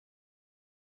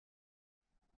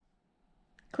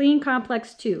Clean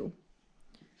complex 2.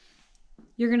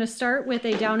 You're going to start with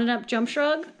a down and up jump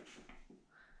shrug.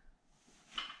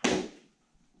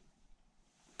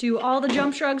 Do all the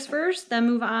jump shrugs first, then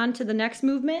move on to the next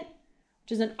movement,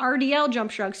 which is an RDL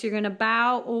jump shrug. So you're going to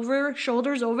bow over,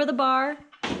 shoulders over the bar.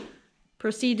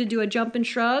 Proceed to do a jump and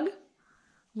shrug,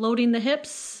 loading the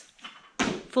hips,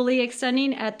 fully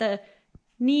extending at the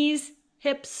knees,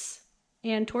 hips,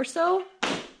 and torso.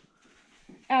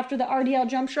 After the RDL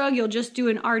jump shrug, you'll just do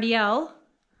an RDL,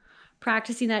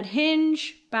 practicing that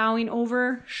hinge, bowing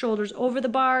over, shoulders over the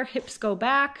bar, hips go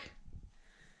back.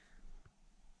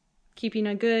 Keeping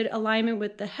a good alignment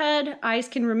with the head. Eyes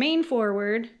can remain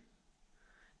forward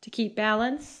to keep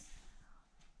balance.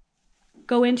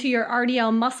 Go into your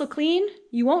RDL muscle clean.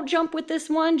 You won't jump with this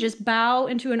one, just bow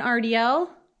into an RDL.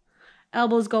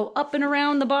 Elbows go up and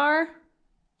around the bar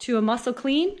to a muscle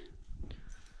clean.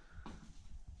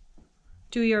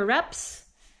 Do your reps,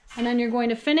 and then you're going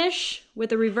to finish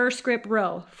with a reverse grip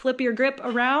row. Flip your grip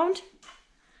around.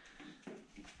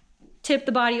 Tip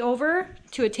the body over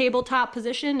to a tabletop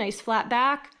position, nice flat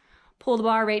back. Pull the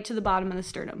bar right to the bottom of the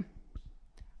sternum.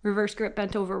 Reverse grip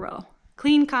bent over row.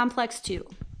 Clean complex 2.